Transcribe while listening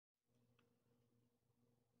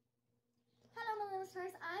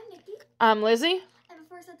Sisters. I'm Nikki. I'm Lizzie. And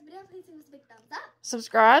before I start the video, please give us a big thumbs up.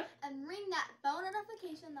 Subscribe. And ring that bell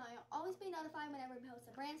notification that you'll always be notified whenever we post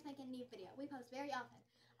a brand spanking new video. We post very often.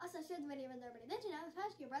 Also, share the video with everybody that you know,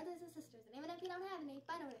 especially your brothers and sisters. And even if you don't have any,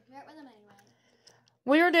 find a way to share it with them anyway.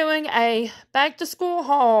 We are doing a back to school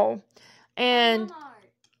haul. And Walmart.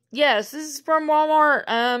 yes, this is from Walmart.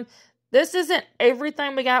 This isn't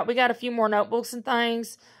everything we got. We got a few more notebooks and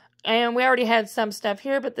things. And we already had some stuff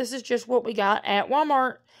here, but this is just what we got at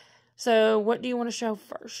Walmart. So, what do you want to show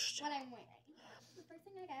first? What I'm wearing. The first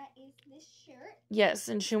thing I got is this shirt. Yes,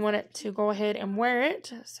 and she wanted to go ahead and wear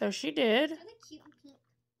it, so she did. It's really cute and pink.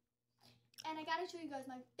 And I gotta show you guys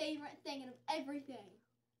my favorite thing out of everything.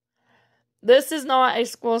 This is not a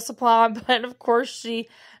school supply, but of course Nikki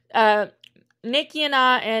and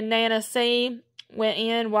I and Nana C went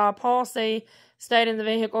in while Paul C stayed in the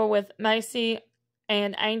vehicle with Macy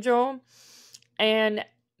and Angel. And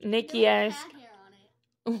Nikki asked, Cat hair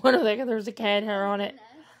on it. what are they? There's a cat hair on it.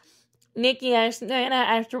 Nikki asked Nana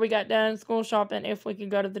after we got done school shopping if we could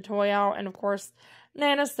go to the toy aisle. And of course,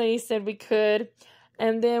 Nana C said we could.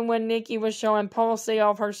 And then when Nikki was showing Paul C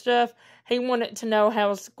off her stuff, he wanted to know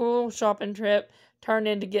how a school shopping trip turned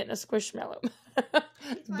into getting a Squishmallow.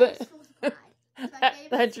 But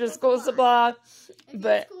that's your school supply. If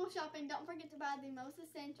But you're school shopping, don't forget to buy the most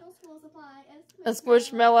essential school supply, a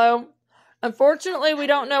Squishmallow. Unfortunately, we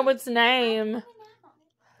don't know its name.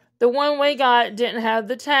 The one we got didn't have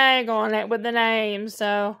the tag on it with the name,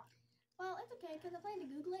 so. Well, it's okay, because I plan to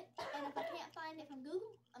Google it, and if I can't find it from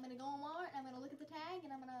Google, I'm going to go on Walmart, and I'm going to look at the tag,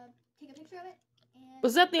 and I'm going to take a picture of it. And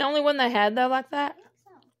Was that the only one they had, though, like that? I think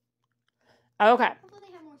so. Okay. Hopefully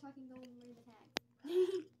they have more so I can go and read the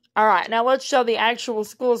tag. Alright, now let's show the actual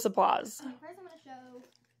school supplies. Okay, first I'm going to show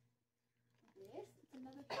this. It's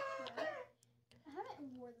another shirt. I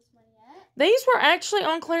haven't worn this one yet. These were actually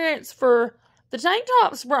on clearance for, the tank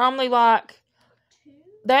tops were only like, 2.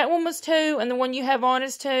 that one was 2, and the one you have on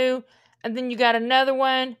is 2, and then you got another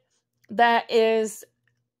one that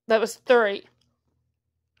was 3.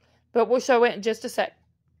 But we'll show it in just a sec.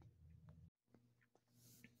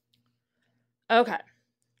 Okay. I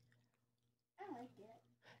like it.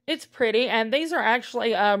 It's pretty, and these are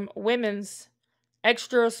actually women's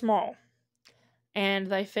extra small. And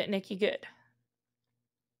they fit Nikki good.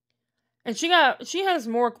 And she has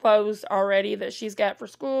more clothes already that she's got for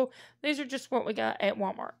school. These are just what we got at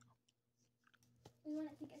Walmart. We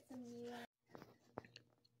wanted to get some new.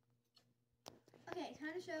 Okay,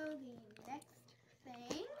 time to show the next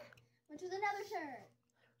thing, which is another shirt.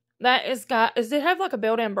 That is does it have like a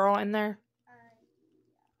built-in bra in there?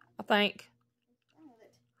 I think.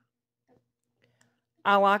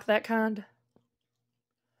 I like that kind.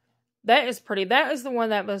 That is pretty. That is the one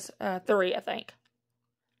that was 3, I think.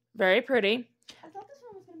 Very pretty. I thought this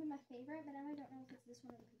one was going to be my favorite, but now I don't know if it's this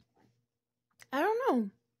one or the pink one. I don't know.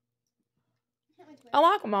 I can't wait to wear I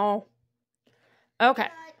like them all. Okay.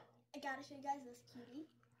 I gotta show you guys this cutie.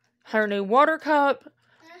 Her new water cup. And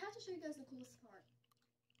I have to show you guys the coolest part.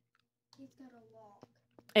 It's got a lock.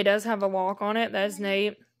 It does have a lock on it. That is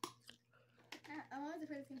neat. I'm always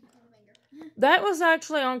afraid it's going to hit my finger. That was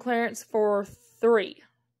actually on clearance for 3.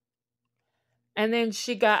 And then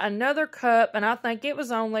she got another cup, and I think it was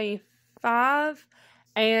only 5.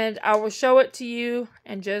 And I will show it to you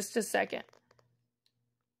in just a second.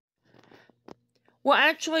 Well,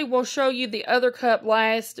 actually, we'll show you the other cup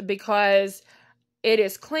last because it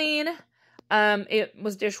is clean. It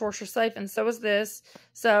was dishwasher safe, and so is this.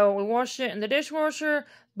 So we washed it in the dishwasher,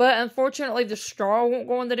 but unfortunately, the straw won't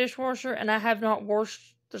go in the dishwasher, and I have not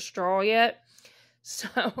washed the straw yet. So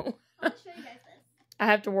I'll show you guys this. I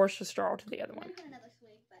have to wash the straw to the other one. Another swig,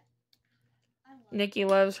 but I love Nikki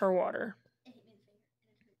loves her water. it. It hit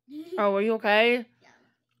me in the finger. Oh, are you okay? Yeah.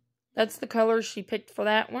 That's the color she picked for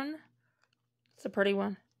that one. It's a pretty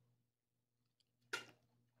one.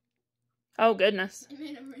 Oh, goodness. It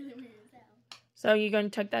made a really weird sound. So you're going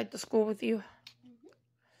to take that to school with you?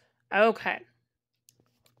 Mm-hmm. Okay.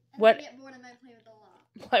 What? I get bored, I might play with the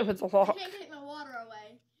lock. Play with the I lock. can't take my water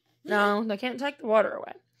away. No, they can't take the water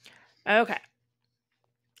away. Okay.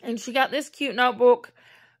 And she got this cute notebook,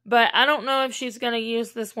 but I don't know if she's going to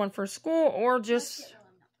use this one for school or just...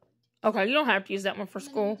 Okay, you don't have to use that one for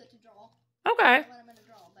school. Use it to draw. Okay. What I'm going to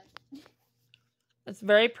draw, but... It's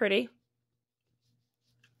very pretty.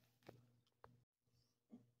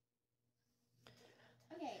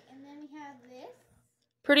 Okay, and then we have this.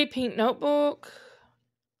 Pretty pink notebook.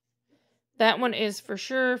 That one is for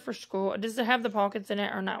sure for school. Does it have the pockets in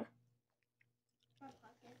it or no?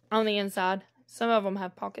 On the inside. Some of them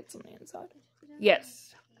have pockets on the inside.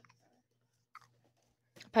 Yes.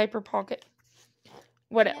 Paper pocket.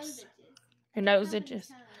 What else? Your nose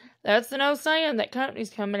itches. That's the nose saying that company's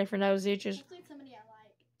coming if your nose itches. Hopefully it's somebody I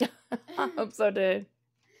like. I hope so, dude.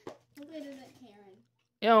 Hopefully it isn't Karen.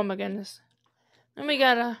 Oh my goodness. And we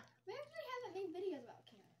gotta. We actually haven't made videos about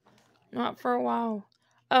Karen. Not for a while.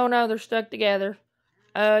 Oh no, they're stuck together.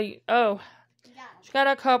 Oh. She got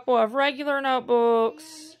a couple of regular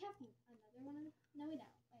notebooks. And we have another one. No, we don't.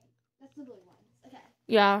 Wait, that's the blue ones. Okay.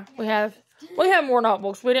 Yeah, we have. We have more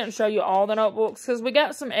notebooks. We didn't show you all the notebooks because we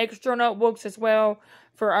got some extra notebooks as well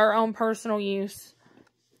for our own personal use.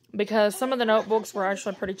 Because some of the notebooks were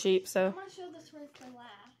actually pretty cheap. So. I'm going to show this for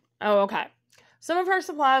last. Oh, okay. Some of her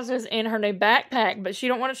supplies is in her new backpack, but she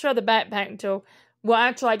don't want to show the backpack until, well,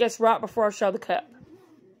 actually, I guess right before I show the cup.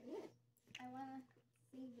 I want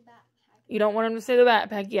to see the backpack. You don't want him to see the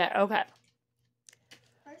backpack yet. Okay.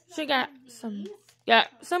 First, She got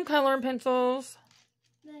some coloring pencils.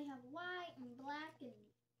 They have white and black, and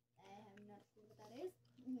I have no clue what that is.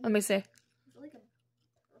 Let me see. Is it like a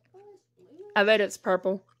purplish blue? I bet it's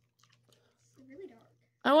purple. It's really dark.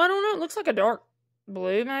 Oh, I don't know. It looks like a dark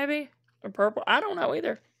blue, maybe. Or purple. I don't know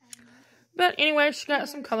either. But anyway, she got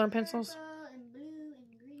some coloring pencils. Purple and blue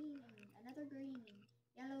and green and another green and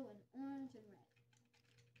yellow and orange and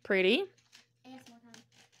red. Pretty. ASMR time.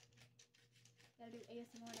 Gotta do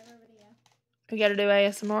ASMR in every video. We gotta do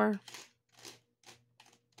ASMR.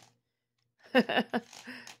 We need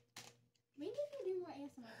to do more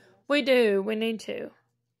ASMR videos. We do. We need to.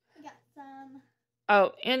 We got some.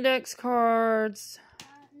 Oh, index cards.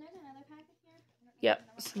 There's another packet here. Yep,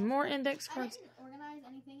 some more index cards. I didn't organize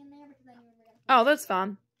anything in there because I knew we were gonna. Oh, that's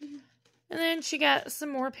fine. And then she got some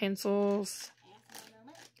more pencils. ASMR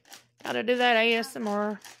moment. Gotta do that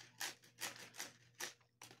ASMR.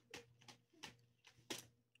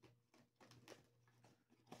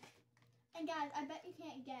 And guys, I bet you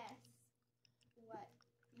can't guess what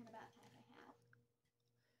kind of backpack I have.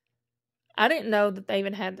 I didn't know that they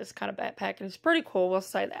even had this kind of backpack, and it's pretty cool, we'll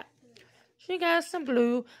say that. She got some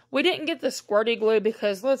blue. We didn't get the squirty glue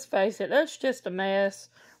because, let's face it, that's just a mess.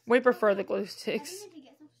 We prefer the glue sticks. I need to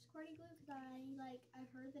get some squirty glue because I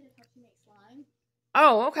heard that it helps you make slime.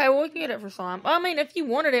 Oh, okay, well, we can get it for slime. I mean, if you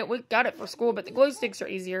wanted it, we got it for school, but the glue sticks are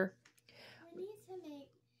easier. I need to make,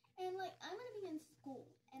 and I'm going to be in school,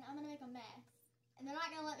 and I'm going to make a mess. And they're not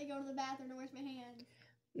going to let me go to the bathroom to wash my hands.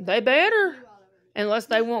 They better. Unless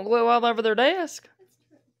they want glue all over their desk. That's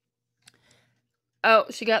true. Oh,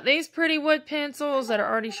 she got these pretty wood pencils that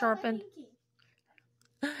are already sharpened.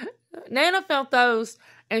 Nana felt those,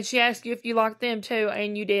 and she asked you if you liked them too,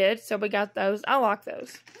 and you did, so we got those. I like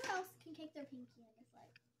those. Who else can take their pinky and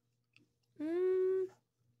just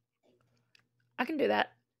I can do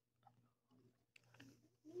that.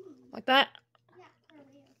 Like that?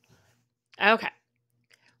 Yeah, Okay.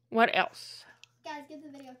 What else? guys, give the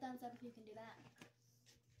video a thumbs up if you can do that.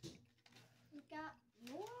 We've got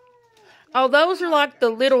more. Oh, those are like the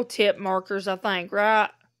little tip markers, I think, right?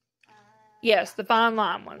 Yes, the fine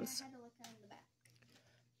line ones. I had to look on the back.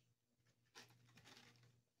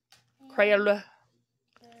 Crayola.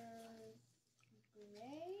 The gray.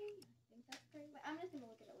 I think that's pretty. I'm just gonna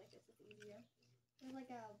look at it like this. It's easier. There's like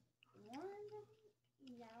a orange,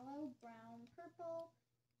 yellow, brown, purple,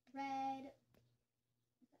 red.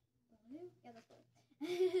 Blue? Yeah, that's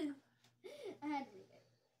blue. I had to read it.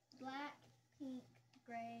 Black, pink,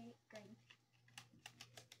 gray, green.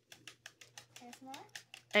 ASMR?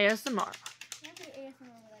 ASMR. You have to do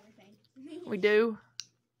ASMR with everything. We do.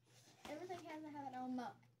 Everything has to have its own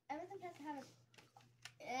mug. Everything has to have its...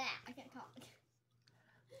 I can't talk.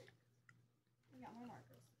 We got more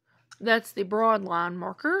markers. That's the broad line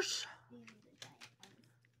markers. These are the giant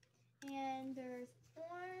ones. And there's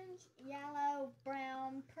orange, yellow,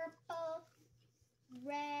 brown, purple,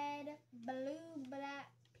 red, blue,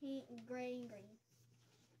 black, pink, gray, and green.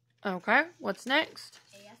 Okay, what's next?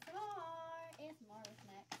 ASMR. ASMR was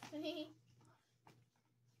next.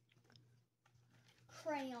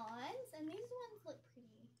 Crayons. And these ones look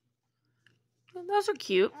pretty. Those are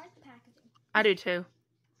cute. I like the packaging. I do too.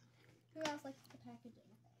 Who else likes the packaging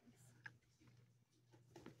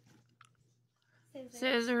things?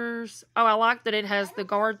 Scissors. Oh, I like that it has the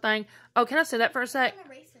guard thing. Oh, can I say that for a sec? An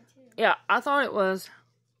eraser too. Yeah, I thought it was.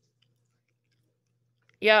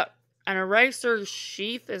 Yep, an eraser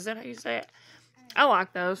sheath. Is that how you say it? I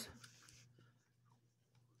like those.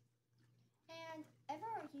 And ever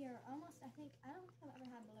here, almost, I don't think I've ever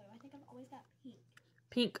had blue. I think I've always got pink.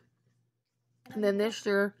 Pink. And then this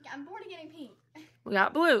year, Yeah, I'm bored of getting pink. we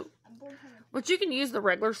got blue. I'm bored of having pink. Which you can use the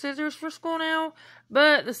regular scissors for school now,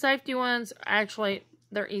 but the safety ones, actually,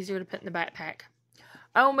 they're easier to put in the backpack.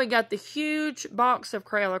 Oh, and we got the huge box of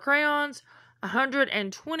Crayola crayons,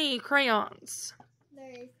 120 crayons.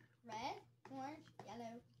 There's red,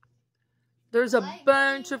 There's a light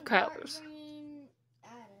bunch green, of colors. Dark green,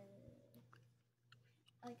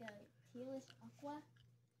 like a tealish aqua,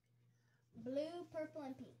 blue, purple,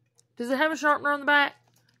 and pink. Does it have a sharpener on the back?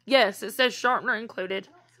 Yes, it says sharpener included.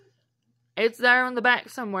 I don't see it. It's there on the back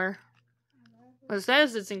somewhere. Well, it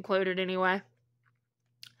says it's included anyway.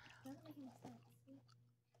 Doesn't make any sense.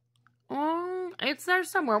 It's there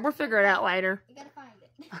somewhere. We'll figure it out later. You gotta find it.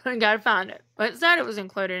 I gotta find it. But it said it was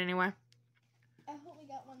included anyway. I hope we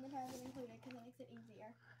got one that has it included because it makes it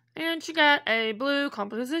easier. And she got a blue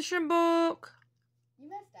composition book. You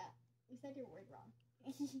messed up. You said your word wrong.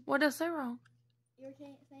 What did I say wrong? You were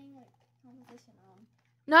saying like composition wrong.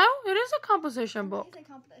 No, it is a composition book. You said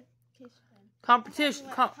Composition. I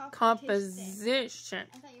Composition. composition.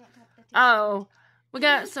 I thought you meant competition. Oh, we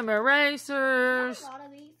got some I erasers. got a lot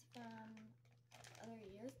of these from other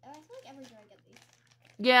years. I feel like every year I get these.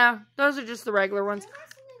 Yeah, those are just the regular ones. There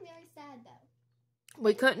was something very sad though.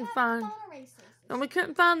 We couldn't find. Phone erasers. And we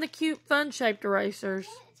couldn't find the cute, fun-shaped erasers. I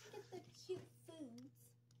wanted to get the cute foods.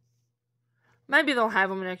 Maybe they'll have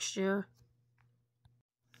them next year.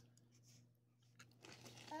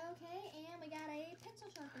 Okay, and we got a pencil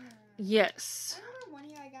sharpener. Yes. I remember one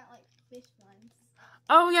year I got like fish ones.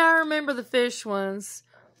 Oh, yeah, I remember the fish ones.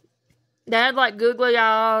 They had, like, googly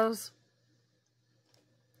eyes.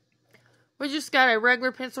 We just got a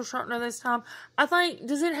regular pencil sharpener this time. I think,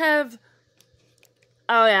 does it have...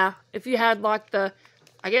 Oh, yeah. If you had, like, I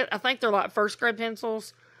think they're, like, first grade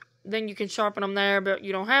pencils. Then you can sharpen them there, but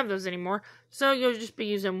you don't have those anymore. So, you'll just be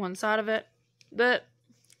using one side of it. But,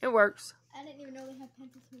 it works. I didn't even know they had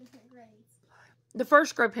pencils for different grades. The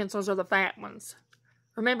first grade pencils are the fat ones.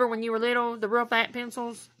 Remember when you were little, the real fat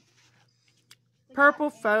pencils? Purple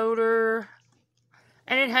folder.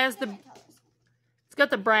 And it has it's got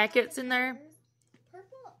the brackets in there.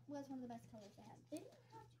 Purple was one of the best colors they had. They didn't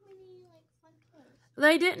have too many, like, fun colors.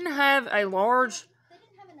 They didn't have a large... They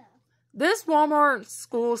didn't have enough. This Walmart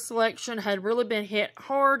school selection had really been hit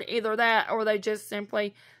hard. Either that or they just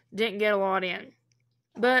simply didn't get a lot in.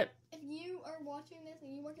 But... If you are watching this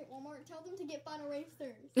and you work at Walmart, tell them to get fun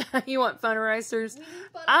erasers. You want fun erasers? We need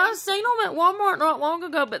fun I've erasers. seen them at Walmart not long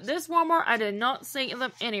ago, but this Walmart, I did not see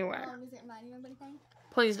them anywhere. Does it remind you of anything?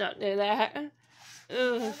 Please don't do that. I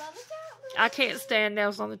Ugh. love the chalkboard. I can't stand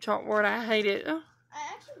nails on the chalkboard. I hate it. I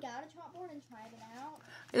actually got a chalkboard and tried it out.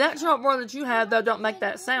 That chalkboard that you have, though, don't make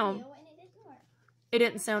that sound. And it didn't work. It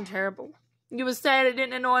didn't sound terrible. You was sad it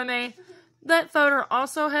didn't annoy me. That folder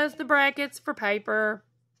also has the brackets for paper.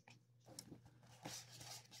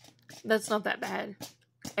 That's not that bad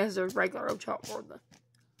as a regular old chalkboard, though.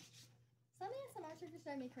 Some ASMR triggers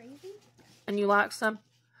drive me crazy. And you like some?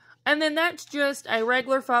 And then that's just a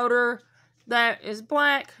regular folder that is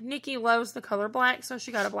black. Nikki loves the color black, so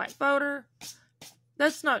she got a black folder.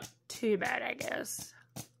 That's not too bad, I guess.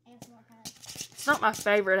 ASMR kind. It's not my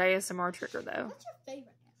favorite ASMR trigger, though. What's your favorite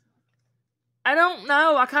ASMR? I don't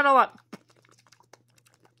know. I kind of like...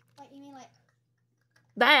 Like, you mean like...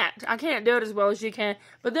 that. I can't do it as well as you can.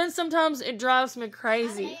 But then sometimes it drives me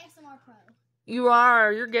crazy. I'm an ASMR pro. You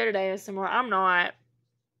are. You're good at ASMR. I'm not.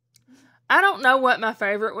 I don't know what my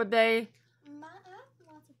favorite would be. I have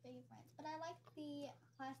lots of favorites, but I like the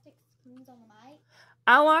plastic spoons on the mic.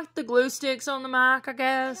 I like the glue sticks on the mic, I And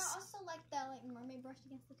guess. I also like the mermaid brush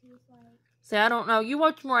against the teeth. See, I don't know. You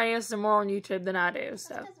watch more ASMR on YouTube than I do, That's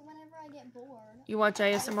so. because whenever I get bored, You watch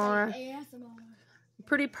ASMR? I say ASMR.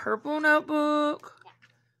 Pretty purple notebook. Yeah.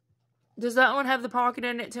 Does that one have the pocket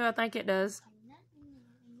in it too? I think it does.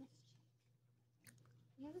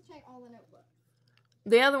 You have to check all the notebooks.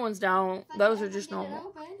 The other ones don't. Those are just Get it normal.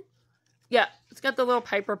 open. Yeah, it's got the little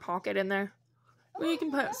paper pocket in there. Well, you Oh,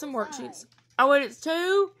 can the put some other worksheets. side. Oh, wait, it's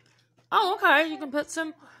two? Oh, okay. You can put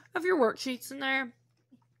some of your worksheets in there.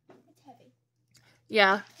 It's heavy.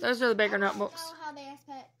 Yeah, those are the bigger I don't notebooks. know how they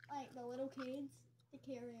expect like the little kids to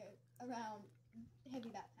carry around heavy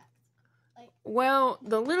backpacks. Like, Well,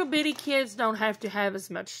 the little bitty kids don't have to have as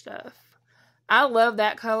much stuff. I love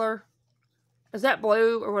that color. Is that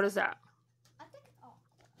blue or what is that? I think it's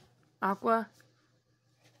Aqua?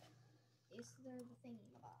 Is there the thingy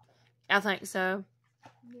about it? I think so.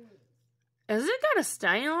 No. Has it got a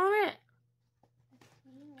stain on it?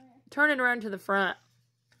 Anywhere. Turn it around to the front.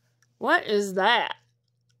 What is that?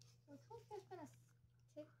 Looks like there's been a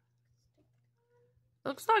stick.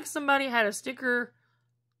 Looks like somebody had a sticker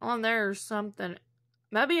on there or something.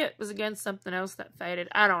 Maybe it was against something else that faded.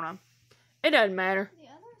 I don't know. It doesn't matter. The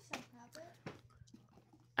other stuff have it.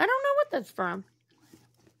 I don't know what that's from.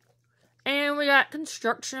 And we got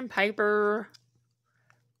construction paper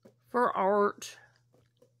for art.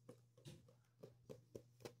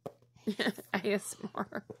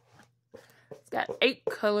 ASMR. It's got 8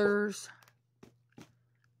 colors.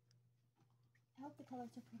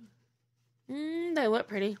 They look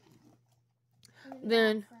pretty. And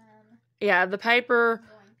Then, some yeah, the paper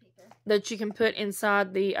drawing paper. that you can put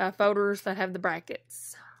inside the folders that have the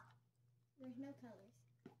brackets. There's no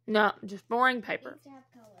colors. No, just boring It paper. needs to have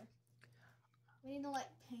color. We need to like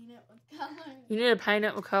paint it with color. You need to paint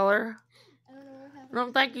it with color. I don't know what happened. I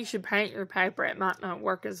don't think you should paint your paper. It might not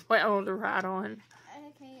work as well to write on.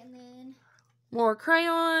 Okay, and then More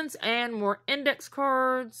crayons and more index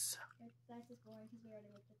cards. that's just boring because we already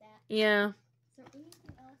looked at that. Yeah. So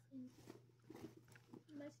anything else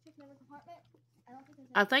in let's check another compartment? I don't think there's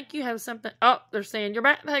I think you have something. Oh, they're saying your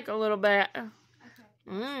backpack a little bit. Okay.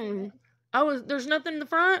 Mm. Oh, there's nothing in the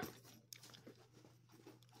front?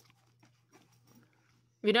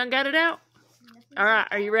 You done got it out? Alright,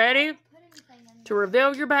 are you ready to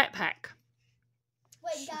reveal your backpack?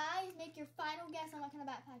 Wait, guys, make your final guess on what kind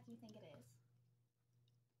of backpack you think it is.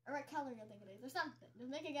 Or what color you think it is. Or something.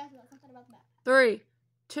 Just make a guess about something about the backpack. 3,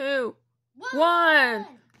 2, 1.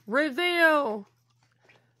 Reveal.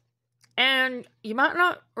 And you might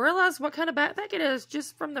not realize what kind of backpack it is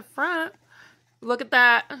just from the front. Look at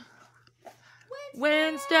that.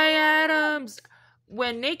 Wednesday Addams.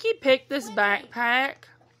 When Nikki picked this backpack,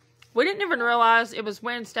 we didn't even realize it was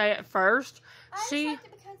Wednesday at first. I checked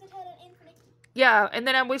it because it had an infinite. Yeah, and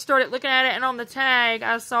then we started looking at it, and on the tag,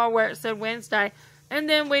 I saw where it said Wednesday. And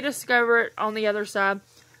then we discovered it on the other side.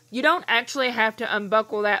 You don't actually have to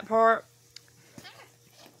unbuckle that part.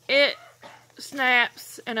 It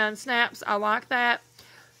snaps and unsnaps. I like that.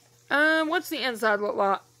 What's the inside look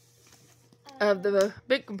like of the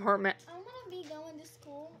big compartment? I'm going to be going to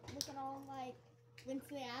school looking all like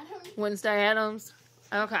Wednesday Addams. Wednesday Addams.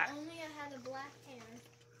 Okay. Only I had a black hair.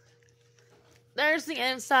 There's the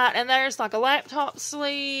inside, and there's like a laptop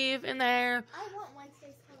sleeve in there. I want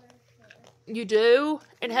Wednesday's color. You do.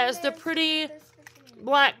 It has the pretty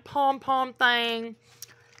black pom-pom thing.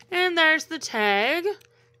 And there's the tag.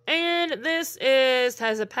 And this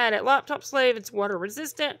has a padded laptop sleeve. It's water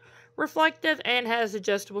resistant, reflective, and has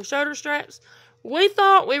adjustable shoulder straps. We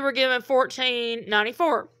thought we were given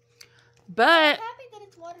 $14.94. But I'm happy that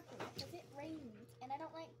it's waterproof because it rains and I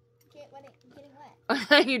don't like getting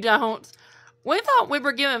wet. you don't. We thought we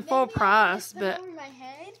were given full price, but over my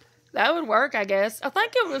head. that would work, I guess. I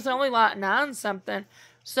think it was only like 9 something.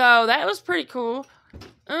 So that was pretty cool.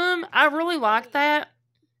 I really like that.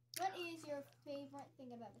 What is your favorite thing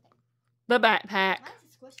about the thing? The backpack. Mine's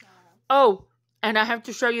a squishmallow. Oh, and I have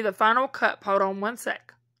to show you the final cup. Hold on one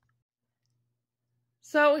sec.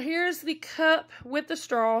 So here's the cup with the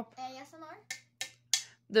straw. ASMR?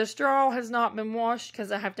 The straw has not been washed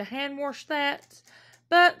because I have to hand wash that.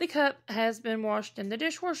 But the cup has been washed in the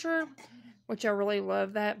dishwasher, which I really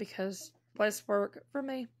love that because less work for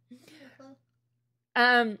me.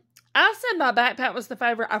 I said my backpack was the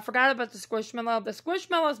favorite. I forgot about the Squishmallow. The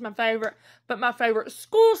Squishmallow is my favorite, but my favorite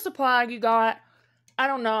school supply you got, I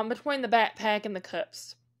don't know, I'm between the backpack and the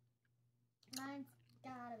cups. Mine's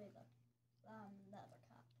gotta be the other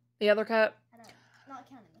cup. The other cup? I don't, not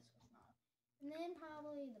counting the Squishmallow. And then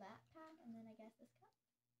probably the backpack, and then I guess this cup.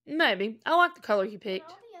 Maybe. I like the color you And picked.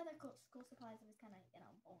 all the other school supplies was kind of,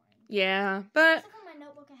 boring. Yeah, but Except for my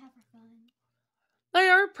notebook I have for fun. they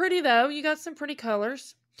are pretty though. You got some pretty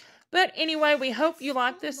colors. But anyway, we hope you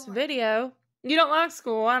like this video. You don't like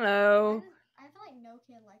school, I know. I feel like no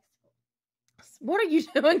kid likes school. What are you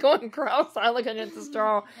doing going cross-eyed looking at the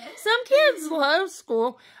straw? Some kids love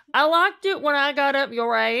school. I liked it when I got up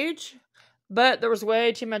your age, but there was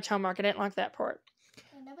way too much homework. I didn't like that part.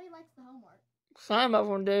 And nobody likes the homework. Some of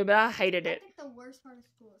them do, but I hated I it. think the worst part of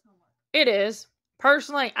school is homework. It is.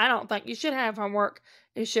 Personally, I don't think you should have homework.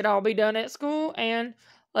 It should all be done at school and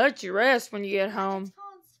let you rest when you get home. It's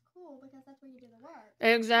called school because that's where you do the work.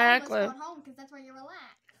 Exactly. It's called home because that's where you relax.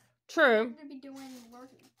 True. You need to be doing work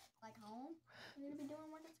like home. You need to be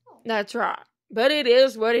doing work at school. That's right. But it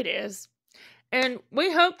is what it is. And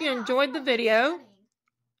we hope you enjoyed the video.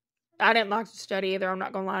 I didn't like to study either. I'm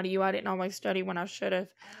not going to lie to you. I didn't always study when I should have.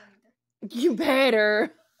 You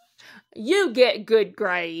better. You get good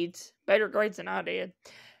grades. Better grades than I did.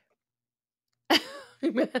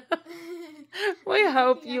 We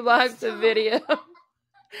hope you liked the video.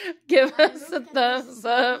 Give us a thumbs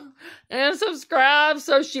up and subscribe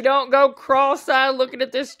so she don't go cross-eyed looking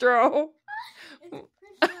at this straw.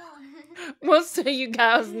 We'll see you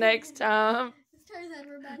guys next time.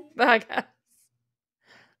 Bye, guys.